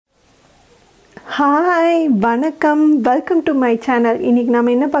Hi வணக்கம் welcome to my channel. இன்றைக்கி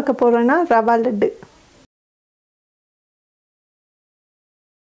நம்ம என்ன பார்க்க போகிறோன்னா ரவா லட்டு.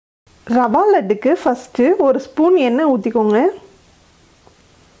 ரவா லட்டுக்கு ஃபஸ்ட்டு ஒரு ஸ்பூன் எண்ணெய் ஊற்றிக்கோங்க.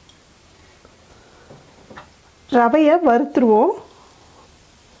 ரவையை வறுத்துருவோம்.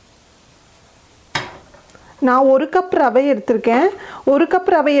 நான் ஒரு கப் ரவை எடுத்திருக்கேன். ஒரு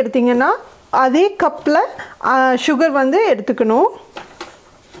கப் ரவை எடுத்திங்கன்னா அதே கப்பில் சுகர் எடுத்துக்கணும்.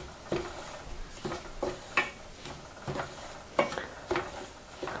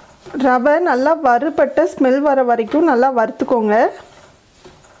 ரவை நல்லா வறுபட்ட ஸ்மெல் வர வரைக்கும் நல்லா வறுத்துக்கோங்க.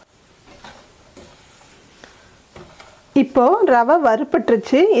 இப்போது ரவை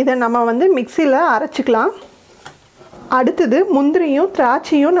வறுபட்டுருச்சு. இதை நம்ம மிக்சியில் அரைச்சிக்கலாம். அடுத்தது முந்திரியும்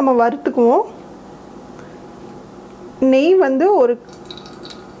திராட்சையும் நம்ம வறுத்துக்குவோம். நெய் ஒரு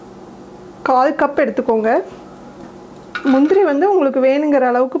 1/4 கப் எடுத்துக்கோங்க. முந்திரி உங்களுக்கு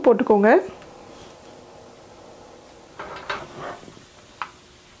வேணுங்கிற அளவுக்கு போட்டுக்கோங்க.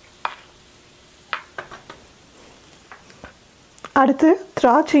 அடுத்து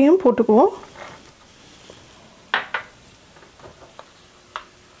திராட்சையும் போட்டுக்குவோம்.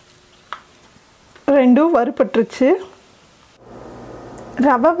 ரெண்டும் வறுபட்டுருச்சு.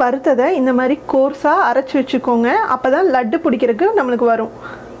 ரவை வறுத்ததை இந்த மாதிரி கோர்ஸாக அரைச்சி வச்சுக்கோங்க. அப்போ தான் லட்டு பிடிக்கிறதுக்கு நம்மளுக்கு வரும்.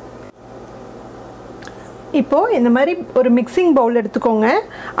 இப்போது இந்த மாதிரி ஒரு மிக்சிங் பவுல் எடுத்துக்கோங்க.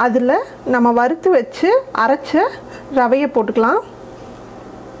 அதில் நம்ம வறுத்து வச்சு அரைச்ச ரவையை போட்டுக்கலாம்.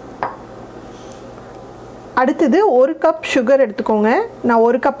 அடுத்தது 1 கப் சுகர் எடுத்துக்கோங்க. நான்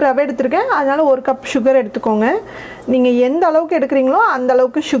 1 கப் ரவை எடுத்துருக்கேன், அதனால் 1 கப் சுகர் எடுத்துக்கோங்க. நீங்கள் எந்த அளவுக்கு எடுக்கிறீங்களோ அந்த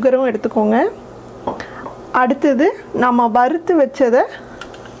அளவுக்கு சுகரும் எடுத்துக்கோங்க. அடுத்தது நம்ம வறுத்து வச்சதை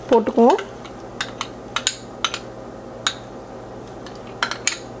போட்டுக்குவோம்.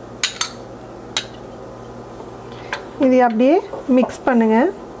 இது அப்படியே மிக்ஸ்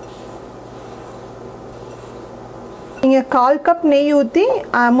பண்ணுங்கள். நீங்கள் 1/4 கப் நெய் ஊற்றி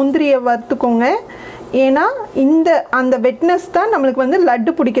முந்திரியை வறுத்துக்கோங்க. ஏன்னா அந்த வெட்னஸ் தான் நம்மளுக்கு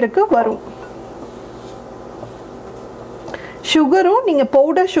லட்டு பிடிக்கிறதுக்கு வரும். சுகரும் நீங்கள்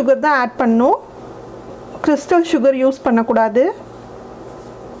பவுடர் சுகர் தான் ஆட் பண்ணணும். கிறிஸ்டல் சுகர் யூஸ் பண்ணக்கூடாது.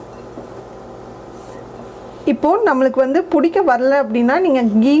 இப்போது நம்மளுக்கு பிடிக்க வரல அப்படின்னா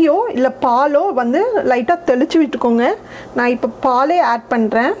நீங்கள் கீயோ இல்லை பாலோ லைட்டாக தெளித்து விட்டுக்கோங்க. நான் இப்போ பாலே ஆட்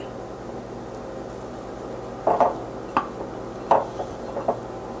பண்ணுறேன்.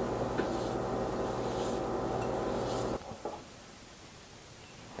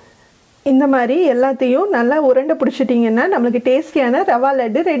 இந்த மாதிரி எல்லாத்தையும் நல்லா உருண்டை பிடிச்சிட்டிங்கன்னா நம்மளுக்கு டேஸ்டியான ரவா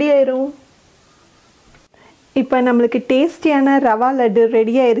லட்டு ரெடி ஆயிரும். இப்போ நம்மளுக்கு டேஸ்டியான ரவா லட்டு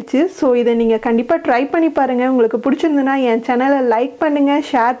ரெடி ஆயிடுச்சு. ஸோ இதை நீங்கள் கண்டிப்பாக ட்ரை பண்ணி பாருங்கள். உங்களுக்கு பிடிச்சிருந்துன்னா என் சேனலை லைக் பண்ணுங்கள்,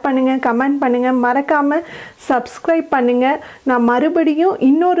 ஷேர் பண்ணுங்கள், கமெண்ட் பண்ணுங்கள், மறக்காமல் சப்ஸ்கிரைப் பண்ணுங்கள். நான் மறுபடியும்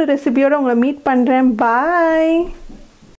இன்னொரு ரெசிபியோடு உங்களை மீட் பண்ணுறேன். பாய்.